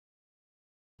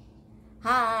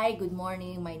Hi, good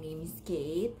morning. My name is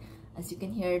Kate. As you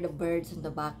can hear the birds in the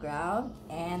background,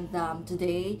 and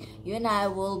today you and I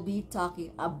will be talking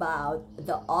about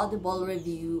the Audible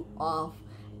review of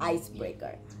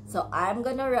Icebreaker. So I'm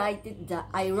gonna write it down.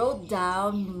 I wrote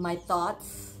down my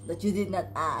thoughts that you did not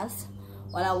ask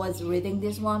while I was reading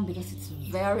this one because it's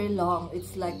very long.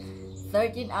 It's like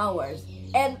 13 hours,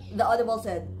 and the Audible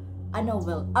said a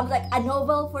novel. I'm like, a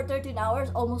novel for 13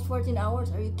 hours, almost 14 hours.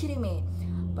 Are you kidding me?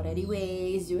 But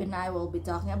anyways, you and I will be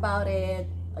talking about it.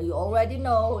 You already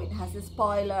know it has a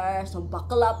spoiler, so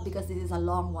buckle up because this is a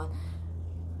long one.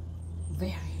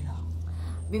 Very long.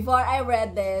 Before I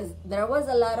read this, there was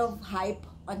a lot of hype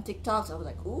on TikTok. So I was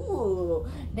like, ooh,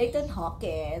 Nathan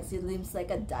Hawkins, he seems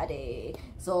like a daddy.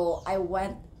 So I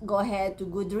go ahead to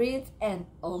Goodreads, and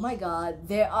oh my god,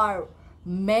 there are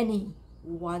many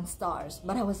 1 stars.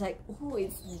 But I was like, ooh,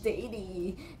 it's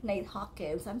daddy, Nate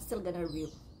Hawkins. I'm still gonna review.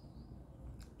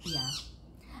 Yeah,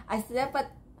 I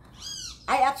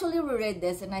actually reread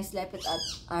this, and I slept it at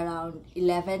around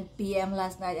 11 p.m.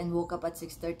 last night and woke up at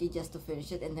 6:30 just to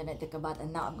finish it, and then I took a bath,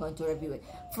 and now I'm going to review it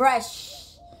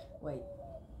fresh. Wait,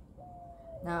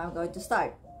 now I'm going to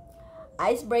start.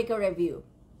 Icebreaker review.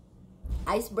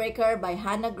 Icebreaker by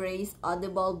Hannah Grace,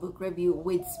 Audible book review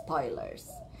with spoilers.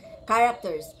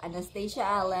 Characters: Anastasia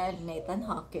Allen, Nathan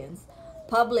Hawkins.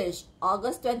 Published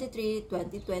August 23,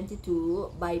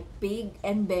 2022 by Pig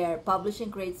and Bear Publishing,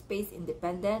 Createspace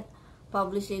independent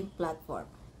publishing platform.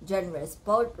 Genre: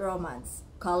 sport romance,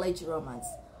 college romance.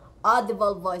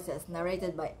 Audible voices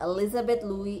narrated by Elizabeth,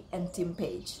 Louise, and Tim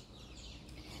Paige.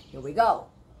 Here we go.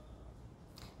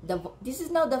 This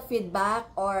is now the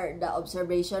feedback or the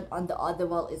observation on the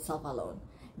Audible itself alone.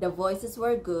 The voices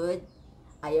were good.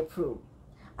 I approve.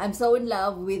 I'm so in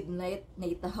love with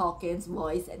Nathan Hawkins'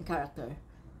 voice and character.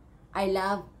 I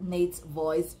love Nate's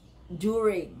voice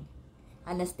during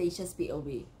Anastasia's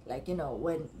POV. Like, you know,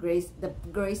 when the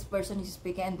Grace person is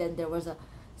speaking, and then there was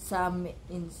some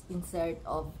insert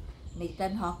of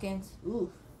Nathan Hawkins.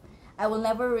 Ooh. I will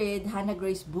never read Hannah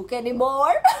Grace's book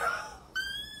anymore.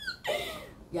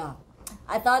 Yeah.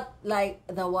 I thought like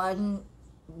the one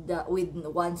with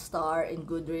 1 star in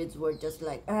Goodreads were just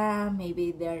like,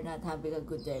 maybe they're not having a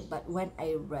good day. But when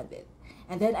I read it,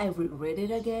 and then I reread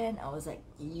it again, I was like,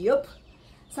 yup.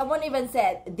 Someone even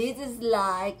said, this is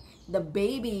like the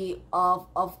baby of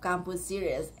Campus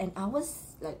series. And I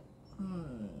was like,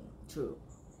 true.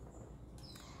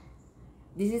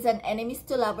 This is an enemies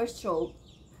to lovers trope.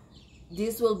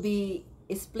 This will be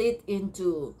split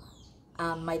into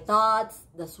my thoughts,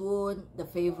 the swoon, the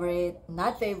favorite,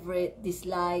 not favorite,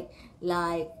 dislike,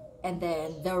 like, and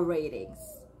then the ratings.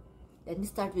 Let me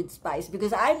start with Spice,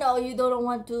 because I know you don't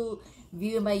want to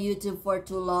view my YouTube for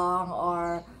too long,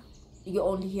 or you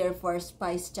only hear for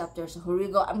Spice chapters. So here we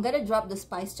go. I'm gonna drop the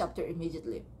Spice chapter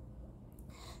immediately.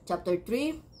 Chapter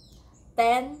 3,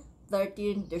 10,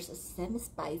 13, there's a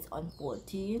semi-spice on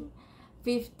 14,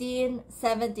 15,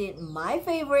 17, my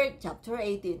favorite, chapter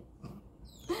 18,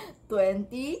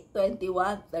 20,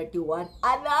 21, 31,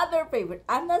 another favorite.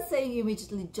 I'm not saying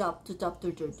immediately jump to chapter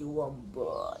 31,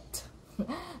 but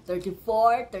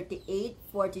 34, 38,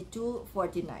 42,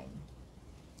 49.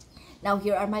 Now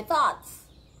here are my thoughts.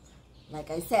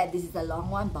 Like I said, this is a long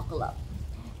one, buckle up.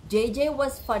 JJ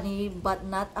was funny, but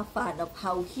not a fan of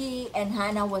how he and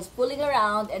Hannah was fooling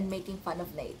around and making fun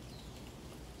of Nate.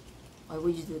 Why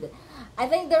would you do that? I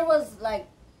think there was like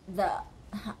the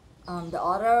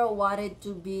author wanted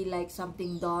to be like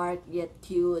something dark yet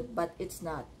cute, but it's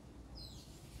not.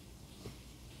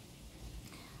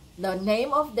 The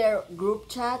name of their group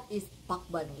chat is Puck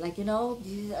Bunny. Like, you know,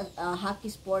 this is a hockey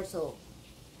sport, so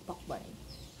Puck Bunny.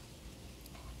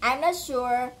 I'm not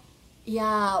sure,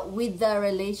 yeah, with the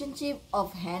relationship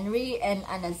of Henry and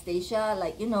Anastasia,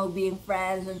 like, you know, being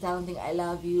friends and telling I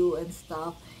love you and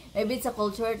stuff. Maybe it's a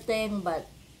culture thing, but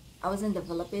I was in the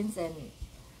Philippines, and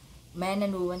men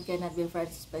and women cannot be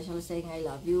friends, especially saying I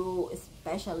love you,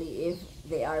 especially if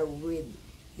they are with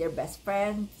their best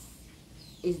friends,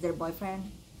 is their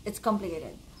boyfriend. It's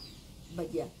complicated.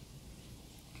 But yeah.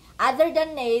 Other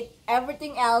than Nate,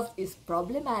 everything else is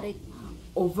problematic,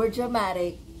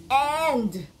 overdramatic,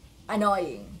 and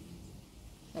annoying.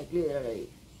 Like, literally.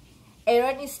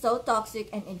 Aaron is so toxic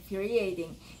and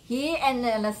infuriating. He and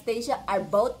Anastasia are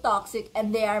both toxic,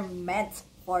 and they are meant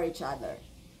for each other.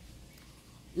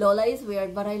 Lola is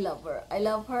weird, but I love her. I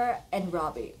love her and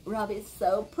Robbie. Robbie is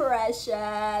so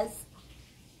precious.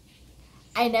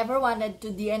 I never wanted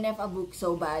to DNF a book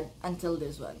so bad until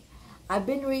this one. I've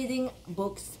been reading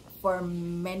books for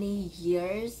many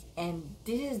years, and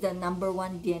this is the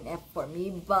 #1 DNF for me,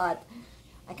 but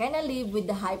I kind of live with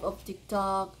the hype of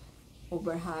TikTok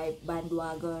overhyped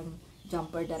bandwagon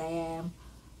jumper that I am.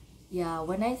 Yeah,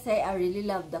 when I say I really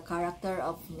love the character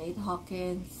of Nate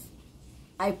Hawkins,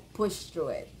 I push through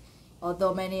it.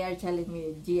 Although many are telling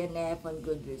me DNF on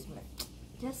Goodreads,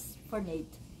 just for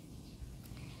Nate.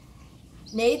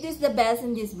 Nate is the best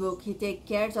in this book. He takes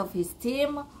care of his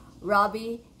team,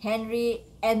 Robbie, Henry,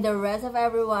 and the rest of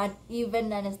everyone,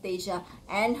 even Anastasia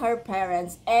and her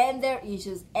parents, and their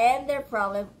issues, and their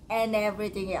problems, and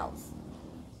everything else.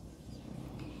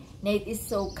 Nate is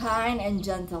so kind and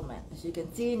gentleman. As you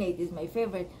can see, Nate is my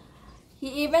favorite.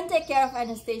 He even takes care of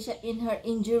Anastasia in her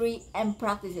injury and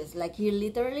practices. Like, he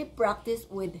literally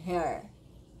practiced with her.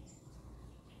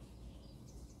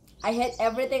 I hate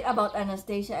everything about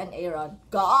Anastasia and Aaron.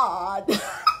 God!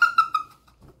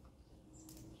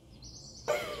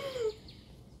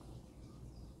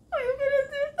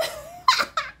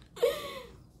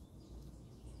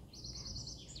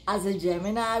 As a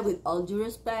Gemini, with all due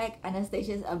respect,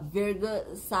 Anastasia is a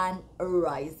Virgo Sun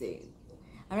rising.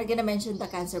 I'm not gonna mention the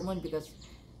Cancer moon because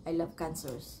I love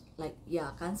Cancers. Like,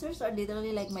 yeah, Cancers are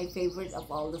literally like my favorite of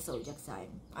all the zodiac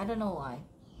sign. I don't know why.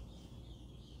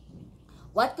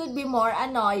 What could be more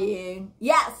annoying?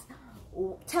 Yes!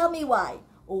 Tell me why.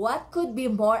 What could be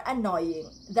more annoying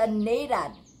than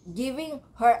Nathan giving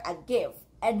her a gift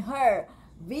and her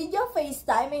video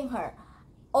FaceTiming her,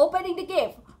 opening the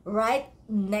gift right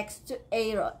next to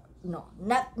Aaron? No,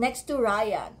 not next to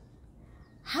Ryan.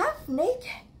 Half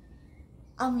naked.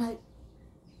 I'm like,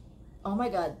 oh my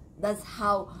God, that's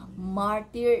how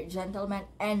martyr, gentleman,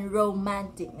 and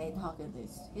romantic Nate Hawkins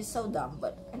is. He's so dumb,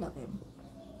 but I love him.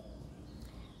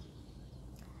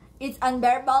 It's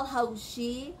unbearable how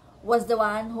she was the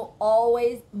one who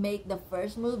always make the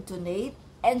first move to Nate,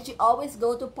 and she always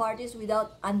go to parties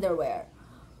without underwear.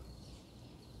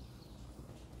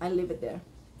 I'll leave it there.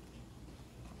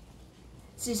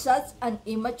 She's such an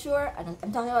immature,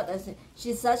 I'm talking about,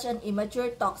 she's such an immature,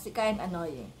 toxica, and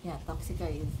annoying. Yeah, toxica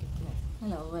is,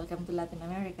 hello, welcome to Latin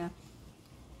America.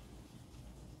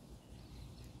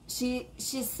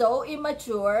 She's so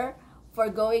immature for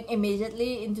going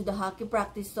immediately into the hockey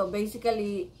practice. So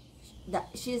basically,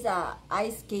 she's a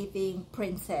ice skating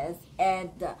princess, and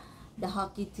the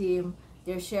hockey team,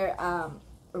 they share a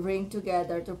ring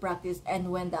together to practice.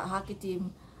 And when the hockey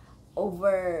team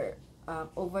over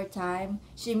time,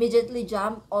 she immediately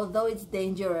jumped, although it's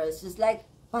dangerous. It's like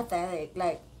pathetic.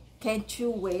 Like, can't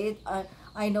you wait?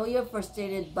 I know you're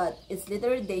frustrated, but it's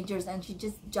literally dangerous. And she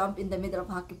just jumped in the middle of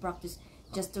hockey practice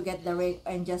just to get the ring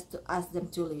and just to ask them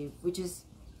to leave, which is,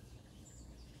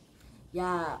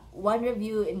 yeah. One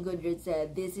review in Goodreads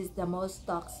said this is the most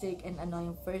toxic and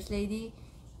annoying first lady,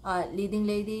 leading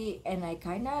lady, and I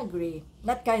kinda agree.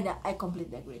 Not kinda, I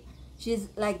completely agree. She's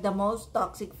like the most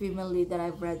toxic female lead that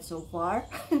I've read so far.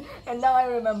 And now I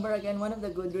remember again, one of the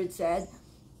Goodreads said,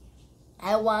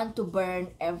 I want to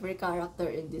burn every character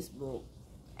in this book.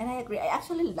 And I agree. I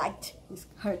actually liked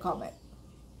her comment.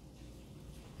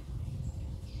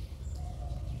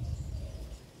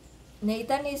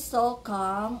 Nathan is so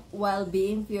calm while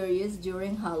being furious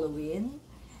during Halloween.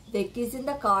 They kiss in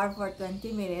the car for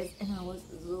 20 minutes and I was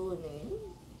zoning.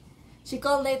 She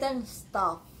called Nathan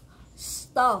stuff.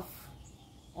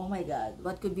 Oh my God,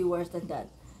 what could be worse than that?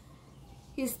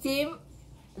 His team,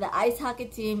 the ice hockey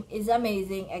team, is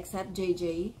amazing except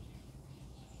JJ.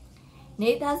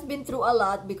 Nate has been through a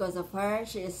lot because of her.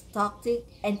 She is toxic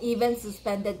and even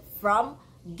suspended from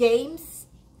games,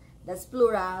 that's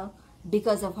plural,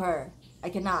 because of her. I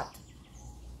cannot.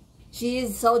 She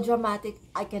is so dramatic,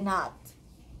 I cannot.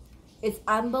 It's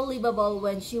unbelievable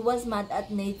when she was mad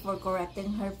at Nate for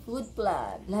correcting her food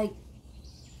plan. Like,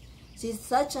 she's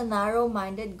such a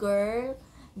narrow-minded girl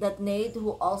that Nate,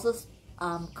 who also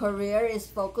career is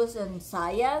focused on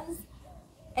science,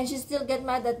 and she still get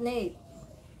mad at Nate.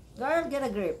 Girl, get a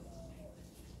grip.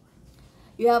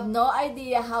 You have no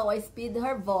idea how I speed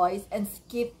her voice and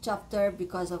skip chapter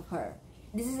because of her.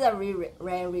 This is a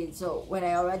rare read, so when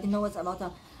I already know what's about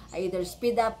to, I either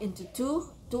speed up into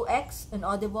 2x in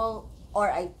Audible, or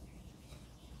I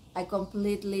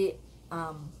completely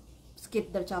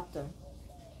skip the chapter.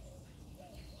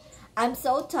 I'm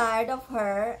so tired of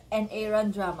her and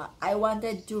Aaron drama. I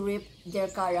wanted to rip their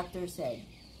characters' head.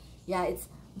 Yeah, it's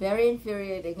very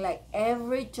infuriating. Like,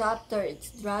 every chapter,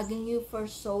 it's dragging you for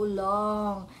so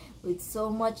long with so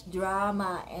much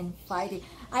drama and fighting.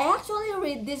 I actually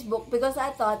read this book because I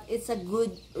thought it's a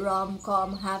good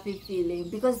rom-com, happy feeling,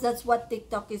 because that's what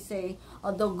TikTok is saying,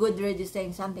 although Goodreads is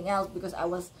saying something else, because I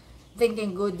was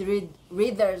thinking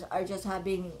readers are just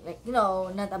having, like, you know,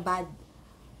 not a bad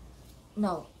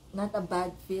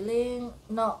feeling.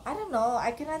 No, I don't know.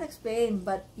 I cannot explain,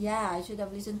 but yeah, I should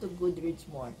have listened to Goodreads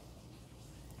more.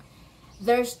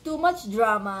 There's too much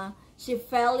drama. She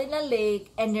fell in a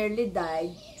lake and nearly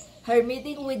died. Her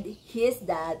meeting with his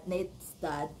dad, Nate's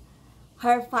dad.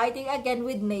 Her fighting again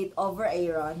with Nate over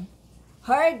Aaron.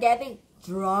 Her getting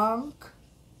drunk.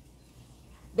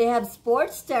 They have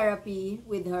sports therapy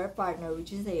with her partner,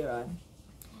 which is Aaron.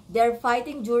 They're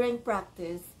fighting during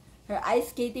practice. Her ice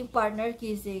skating partner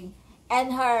kissing.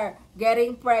 And her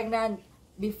getting pregnant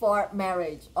before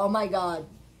marriage. Oh my God.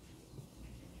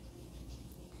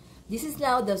 This is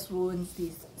now the swoon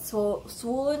season. So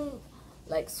swoon-worthy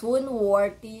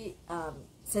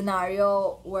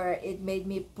scenario where it made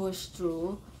me push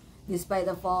through despite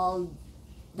of all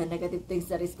the negative things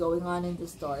that is going on in the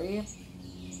story.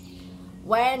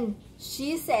 When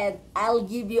she said, I'll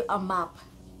give you a map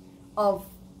of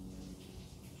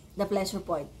the pleasure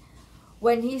point.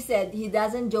 When he said he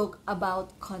doesn't joke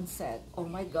about consent. Oh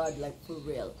my God, like for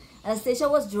real. Anastasia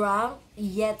was drunk,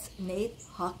 yet Nate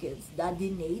Hawkins, Daddy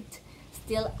Nate,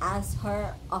 still asked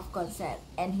her of consent.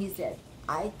 And he said,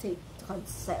 I take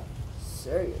consent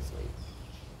seriously.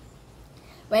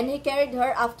 When he carried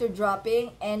her after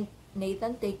dropping and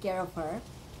Nathan take care of her.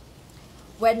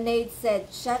 When Nate said,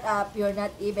 shut up, you're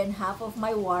not even half of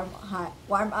my warm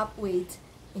up weight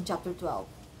in chapter 12.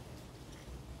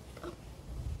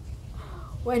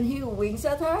 When he winks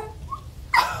at her.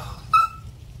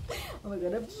 Oh my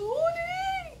God, I'm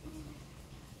sorry.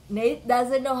 Nate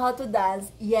doesn't know how to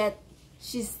dance, yet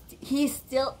he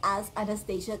still asks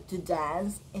Anastasia to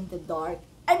dance in the dark.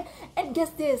 And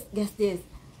guess this.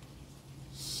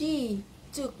 She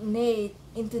took Nate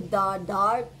into the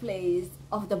dark place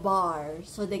of the bar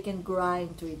so they can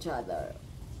grind to each other.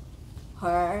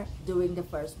 Her doing the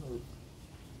first move.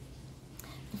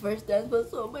 The first dance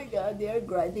was, oh my God, they are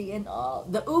grinding and all.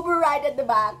 The Uber ride at the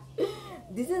back.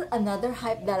 This is another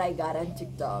hype that I got on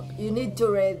TikTok. You need to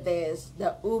read this.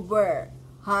 The Uber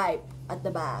hype at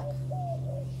the back.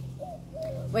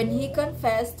 When he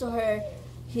confessed to her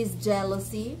his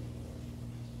jealousy.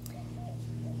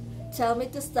 Tell me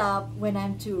to stop when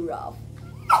I'm too rough.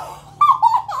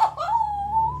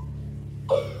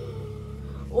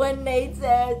 When Nate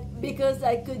said, because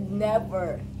I could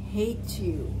never hate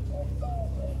you.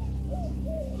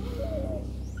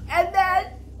 And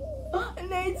then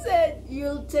Nate said,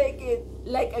 you'll take it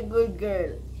like a good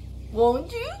girl,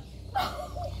 won't you?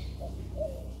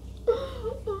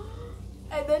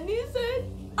 And then he said,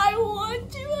 I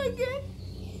want you again.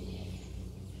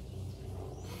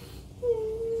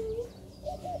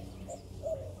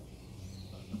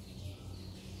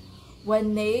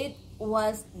 When Nate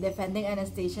was defending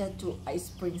Anastasia to Ice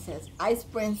Princess. Ice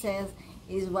Princess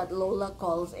is what Lola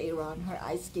calls Aaron, her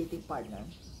ice skating partner.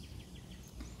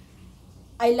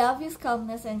 I love his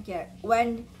calmness and care.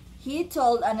 When he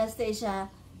told Anastasia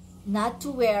not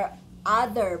to wear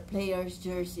other players'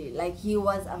 jersey, like he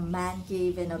was a man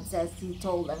cave and obsessed, he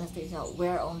told Anastasia,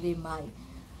 wear only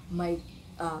my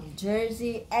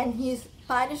jersey, and his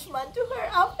punishment to her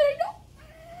after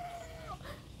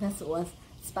that was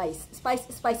spice.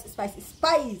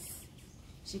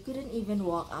 She couldn't even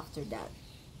walk after that.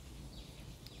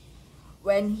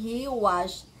 When he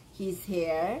washed his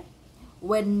hair,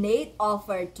 when Nate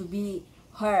offered to be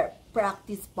her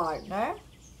practice partner,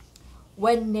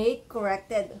 when Nate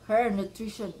corrected her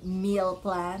nutrition meal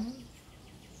plan,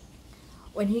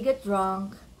 when he got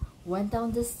drunk, went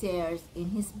down the stairs in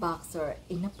his boxer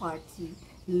in a party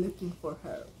looking for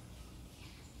her.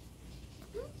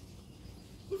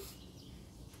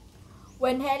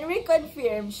 When Henry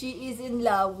confirmed she is in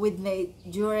love with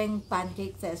Nate during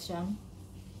pancake session,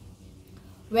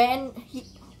 when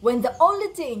the only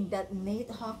thing that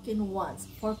Nate Hawkins wants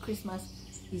for Christmas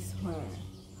is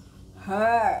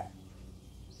her.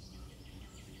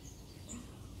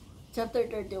 Chapter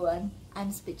 31,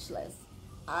 I'm speechless.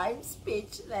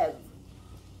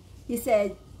 He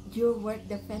said, you're worth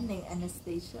defending,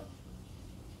 Anastasia.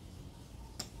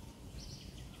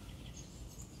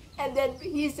 And then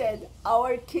he said,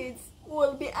 our kids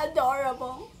will be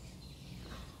adorable.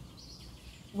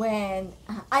 When,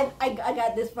 I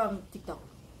got this from TikTok.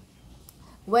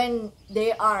 When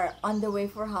they are on the way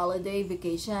for holiday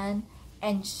vacation,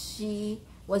 and she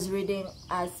was reading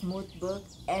a smooth book,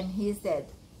 and he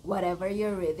said, whatever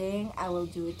you're reading, I will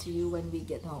do it to you when we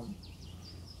get home.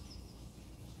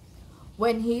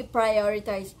 When he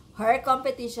prioritized her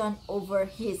competition over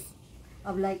his,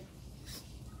 I'm like,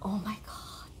 oh my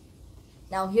God.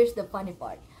 Now here's the funny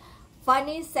part.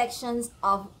 Funny sections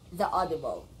of the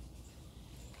Audible.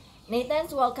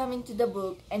 Nathan's welcoming to the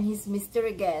book and his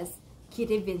mystery guest,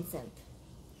 Kitty Vincent.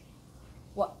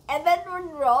 And then when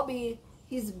Robbie,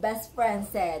 his best friend,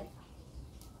 said,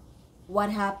 what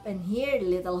happened here,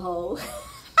 little hoe?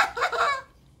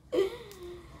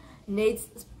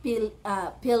 Nate's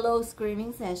pillow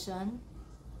screaming session.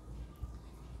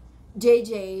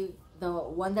 JJ, the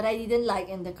one that I didn't like,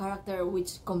 and the character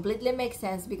which completely makes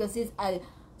sense because he's a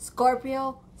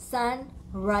Scorpio, Sun,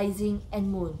 Rising,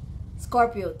 and Moon.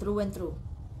 Scorpio, through and through.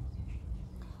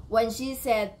 When she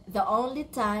said, the only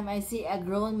time I see a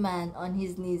grown man on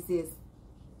his knees is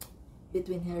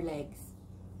between her legs.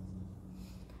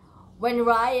 When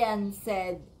Ryan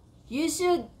said, you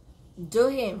should do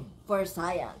him for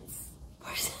science.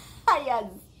 For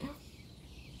science.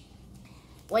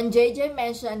 When JJ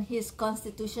mentioned his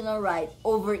constitutional right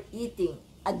over eating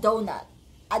a donut.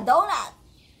 A donut!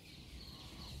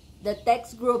 The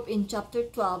text group in chapter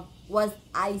 12 was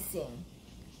icing.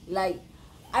 Like,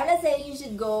 I'm not saying you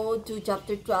should go to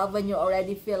chapter 12 when you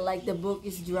already feel like the book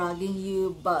is dragging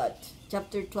you, but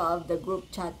chapter 12, the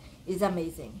group chat, is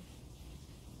amazing.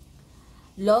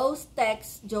 Lowe's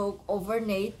text joke over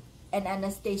Nate and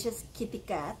Anastasia's kitty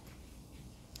cat.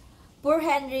 Poor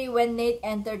Henry when Nate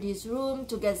entered his room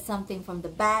to get something from the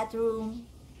bathroom.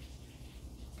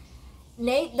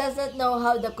 Nate doesn't know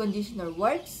how the conditioner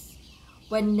works.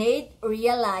 When Nate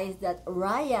realized that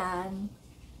Ryan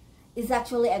is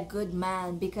actually a good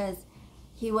man because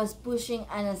he was pushing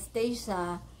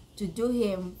Anastasia to do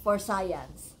him for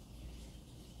science.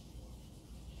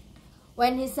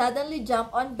 When he suddenly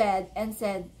jumped on bed and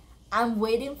said, I'm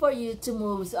waiting for you to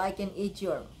move so I can eat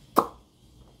your...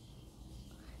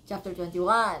 Chapter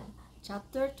 21.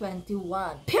 Chapter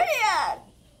 21. Period!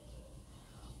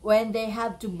 When they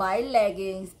have to buy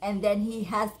leggings and then he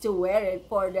has to wear it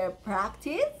for their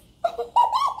practice.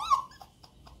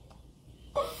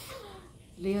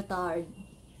 Leotard.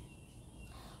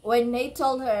 When Nate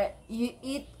told her, you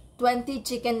eat 20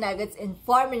 chicken nuggets in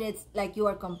 4 minutes like you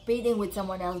are competing with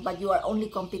someone else, but you are only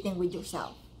competing with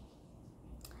yourself.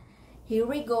 Here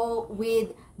we go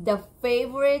with the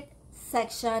favorite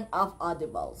section of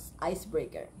Audible's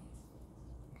Icebreaker.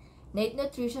 Nate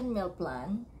Nutrition Meal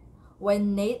Plan.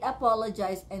 When Nate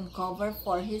apologized and covered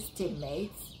for his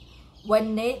teammates.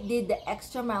 When Nate did the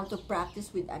extra mile to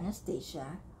practice with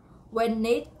Anastasia. When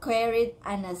Nate carried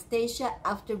Anastasia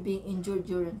after being injured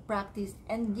during practice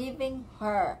and giving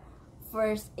her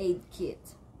first aid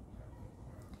kit.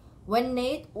 When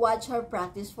Nate watched her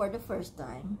practice for the first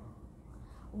time.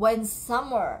 When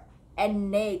Summer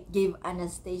and Nate gave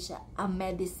Anastasia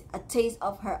a taste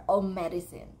of her own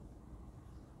medicine.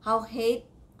 How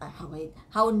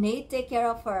Nate take care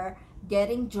of her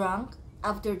getting drunk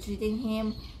after treating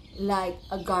him like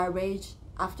a garbage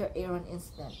after Aaron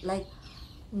incident. Like,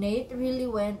 Nate really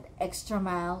went extra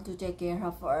mile to take care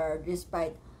of her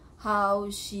despite how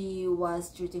she was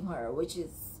treating her, which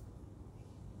is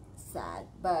sad,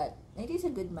 but Nate is a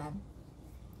good man.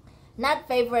 Not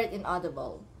favorite in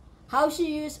Audible. How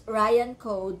she used Ryan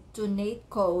code to Nate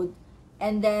code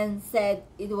and then said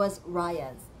it was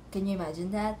Ryan's. Can you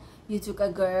imagine that? You took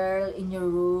a girl in your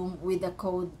room with a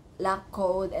code, lock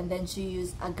code, and then she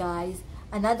used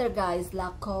another guy's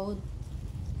lock code.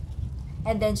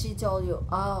 And then she told you,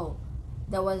 oh,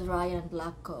 that was Ryan's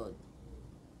lock code.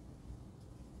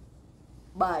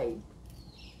 Bye.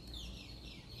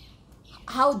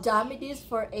 How dumb it is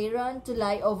for Aaron to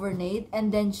lie over Nate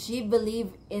and then she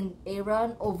believed in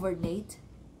Aaron over Nate.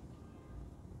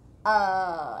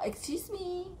 Excuse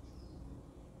me.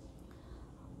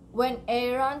 When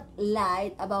Aaron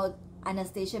lied about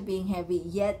Anastasia being heavy,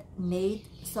 yet Nate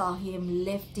saw him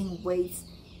lifting weights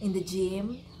in the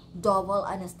gym, double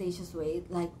Anastasia's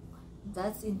weight, like,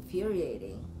 that's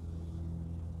infuriating.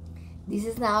 This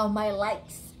is now my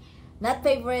likes. Not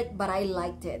favorite, but I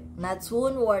liked it. Not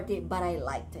swoon-worthy, but I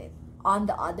liked it. On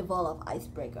the Audible of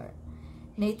Icebreaker.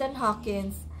 Nathan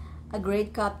Hawkins, a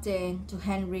great captain to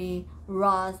Henry,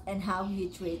 Ross, and how he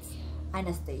treats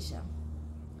Anastasia.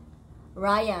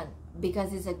 Ryan,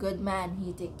 because he's a good man,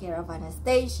 he take care of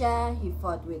Anastasia. He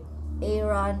fought with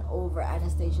Aaron over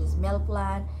Anastasia's meal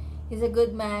plan. He's a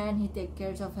good man. He take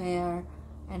care of her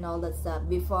and all that stuff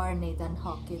before Nathan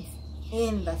Hawkins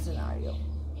in the scenario.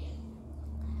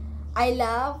 I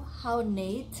love how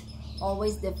Nate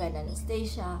always defends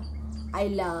Anastasia. I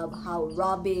love how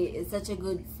Robbie is such a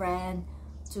good friend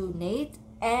to Nate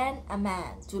and a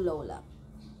man to Lola.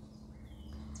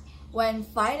 When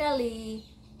finally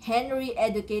Henry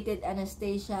educated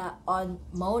Anastasia on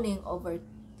moaning over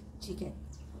chicken.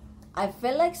 I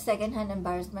feel like secondhand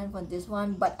embarrassment for this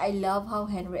one, but I love how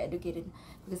Henry educated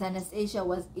because Anastasia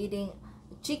was eating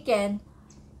chicken,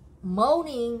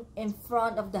 moaning in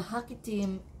front of the hockey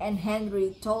team, and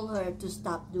Henry told her to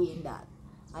stop doing that.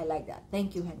 I like that.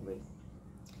 Thank you, Henry.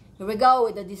 Here we go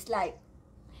with the dislike.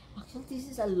 Actually, this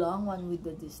is a long one with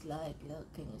the dislike.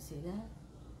 Look, can you see that?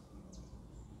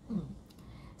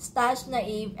 Stash,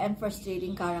 naive and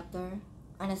frustrating character.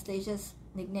 Anastasia's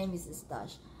nickname is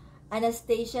Stash.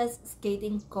 Anastasia's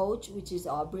skating coach, which is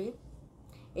Aubrey.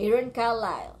 Aaron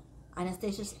Carlisle,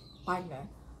 Anastasia's partner.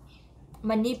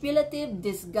 Manipulative,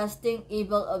 disgusting,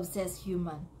 evil, obsessed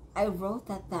human. I wrote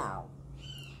that down.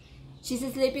 She's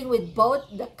sleeping with both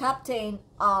the captain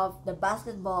of the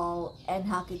basketball and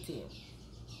hockey team.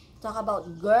 Talk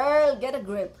about girl, get a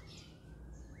grip.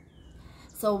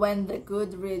 So when the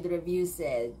Goodreads review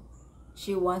said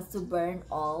she wants to burn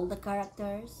all the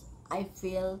characters, I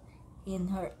feel in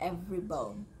her every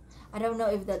bone. I don't know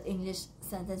if that English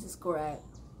sentence is correct,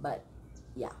 but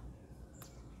yeah.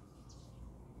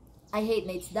 I hate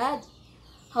Nate's dad.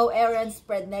 How Aaron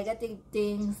spread negative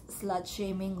things,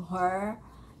 slut-shaming her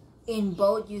in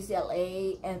both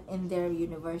UCLA and in their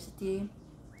university.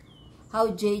 How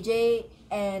JJ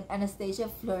and Anastasia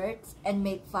flirts and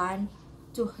make fun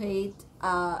to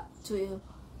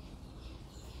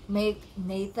make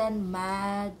Nathan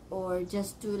mad or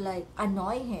just to like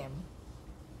annoy him.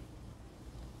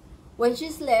 When she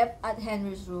slept at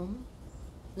Henry's room,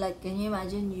 like, can you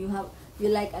imagine you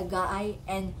like a guy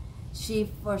and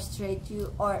she frustrates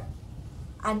you or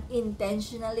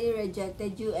unintentionally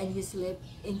rejected you and you slip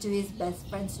into his best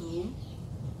friend's room,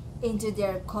 into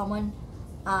their common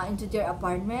into their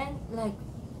apartment? Like,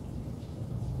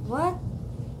 what?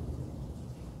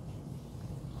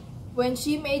 When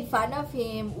she made fun of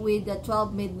him with the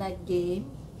 12 midnight game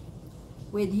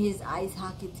with his ice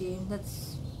hockey team,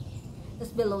 that's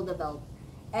below the belt.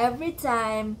 Every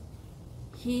time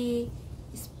he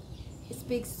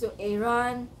speaks to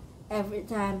Aaron, every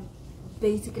time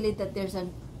basically that there's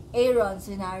an Aaron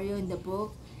scenario in the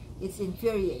book, it's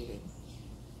infuriating.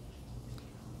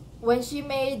 When she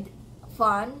made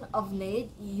fun of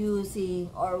Nate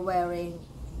using or wearing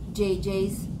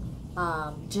JJ's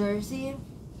jersey,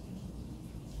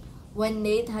 when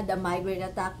Nate had a migraine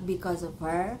attack because of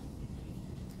her,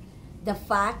 the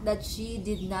fact that she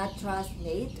did not trust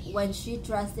Nate when she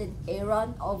trusted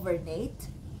Aaron over Nate,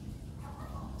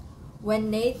 when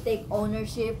Nate take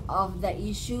ownership of the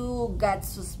issue, got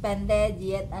suspended,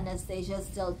 yet Anastasia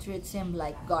still treats him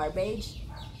like garbage.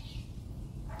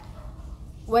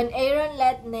 When Aaron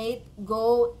let Nate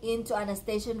go into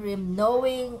Anastasia's room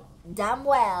knowing damn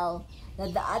well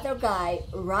that the other guy,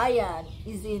 Ryan,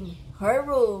 is in her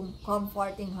room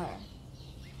comforting her.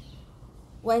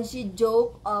 When she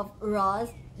joked of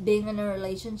Ross being in a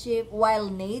relationship while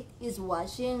Nate is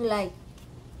watching, like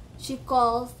she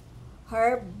calls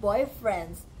her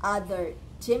boyfriend's other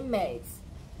teammates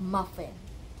muffin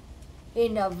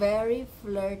in a very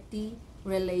flirty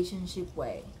relationship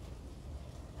way.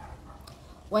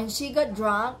 When she got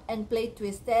drunk and played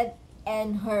Twisted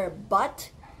and her butt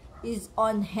is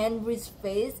on Henry's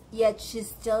face, yet she's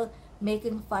still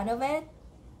making fun of it.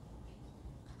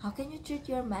 How can you treat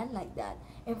your man like that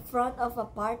in front of a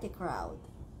party crowd?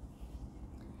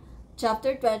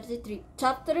 Chapter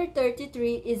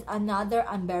 33 is another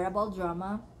unbearable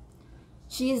drama.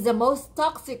 She is the most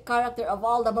toxic character of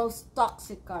all the most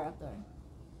toxic character.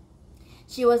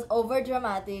 She was over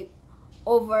dramatic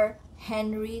over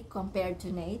Henry compared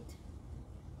to Nate.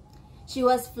 She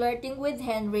was flirting with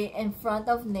Henry in front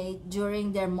of Nate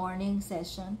during their morning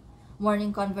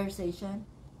conversation.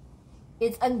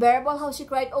 It's unbearable how she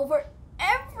cried over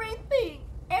everything.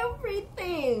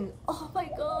 Oh my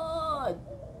God.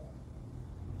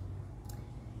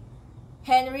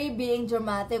 Henry being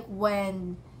dramatic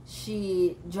when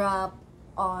she dropped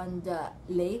on the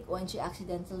lake, when she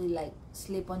accidentally like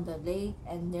slip on the lake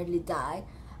and nearly die.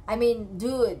 I mean,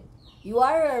 dude, you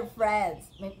are her friends.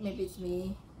 Maybe it's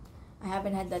me. I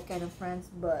haven't had that kind of friends,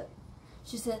 but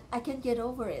she said, I can't get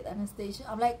over it, Anastasia.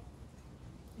 I'm like,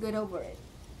 get over it.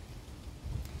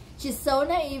 She's so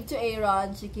naive to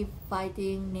Aaron. She keeps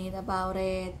fighting Nate about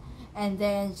it. And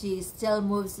then she still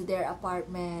moves to their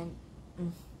apartment.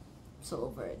 So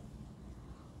over it.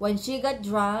 When she got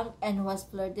drunk and was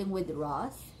flirting with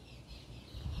Ross.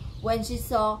 When she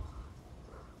saw,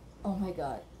 oh my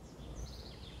God.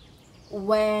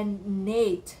 When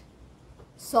Nate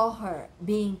saw her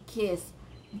being kissed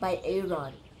by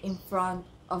Aaron in front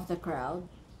of the crowd.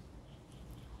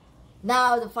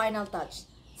 Now the final touch.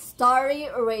 Story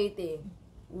rating.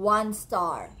 1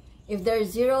 star. If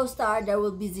there's 0 star, there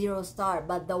will be 0 star.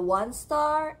 But the 1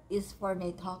 star is for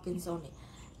Nate Hawkins only.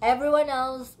 Everyone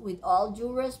else, with all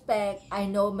due respect, I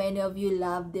know many of you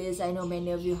love this. I know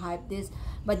many of you hype this.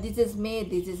 But this is me.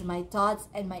 This is my thoughts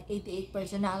and my 88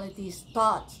 personalities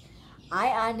thoughts. I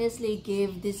honestly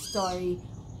gave this story.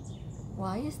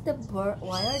 Why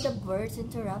are the birds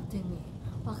interrupting me?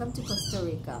 Welcome to Costa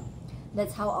Rica.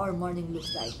 That's how our morning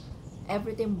looks like.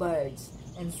 Everything birds.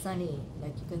 and sunny,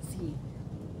 like you can see.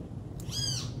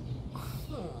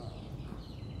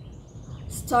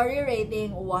 Story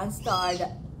rating 1 star.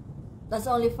 That's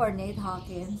only for Nate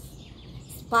Hawkins.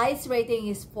 Spice rating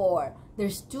is 4.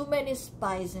 There's too many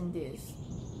spice in this.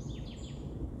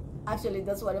 Actually,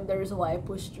 that's one of the reasons why I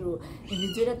pushed through. If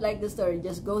you do not like the story,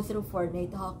 just go through for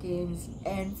Nate Hawkins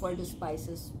and for the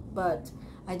spices. But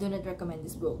I do not recommend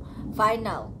this book.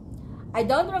 Final. I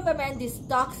don't recommend this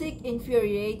toxic,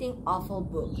 infuriating, awful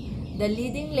book. The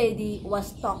leading lady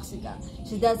was toxica.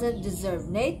 She doesn't deserve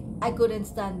Nate. I couldn't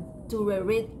stand to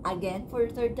reread again for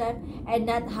the 3rd time, and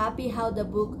not happy how the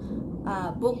book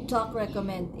talk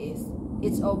recommend is.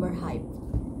 It's overhyped.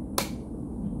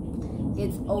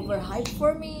 It's overhyped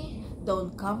for me.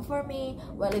 Don't come for me.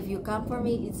 Well, if you come for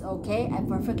me, it's okay. I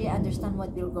perfectly understand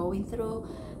what you're going through,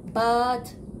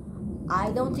 but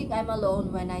I don't think I'm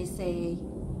alone when I say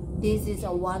this is a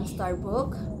 1-star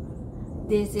book.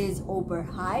 This is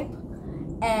overhyped,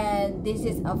 and this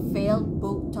is a failed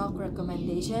book talk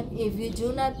recommendation. If you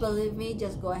do not believe me,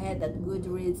 just go ahead at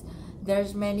Goodreads.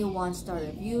 There's many 1-star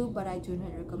review, but I do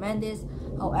not recommend this.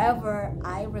 However,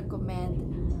 I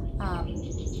recommend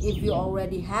if you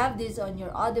already have this on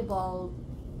your Audible,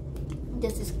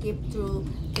 just skip through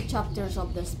the chapters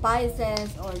of the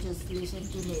spices, or just listen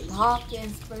to Nate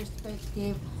Hawkins'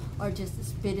 perspective, or just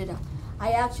speed it up.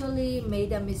 I actually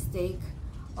made a mistake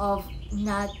of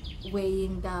not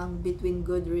weighing down between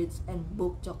Goodreads and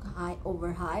book talk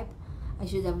overhype. I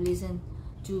should have listened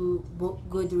to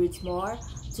Goodreads more.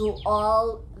 To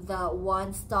all the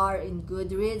 1-star in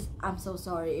Goodreads, I'm so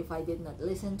sorry if I did not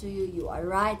listen to you. You are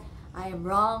right. I am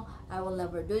wrong. I will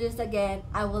never do this again.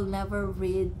 I will never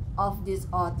read of this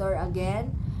author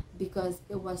again because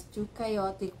it was too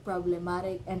chaotic,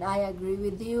 problematic, and I agree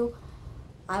with you.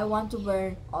 I want to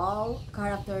burn all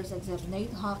characters except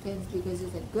Nate Hawkins because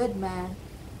he's a good man.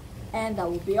 And that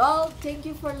will be all. Thank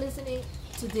you for listening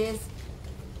to this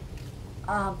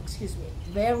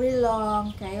very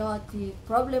long, chaotic,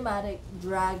 problematic,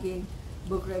 dragging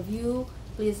book review.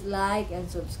 Please like and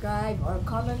subscribe or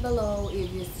comment below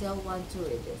if you still want to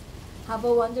read this. Have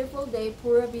a wonderful day.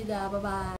 Pura vida. Bye-bye.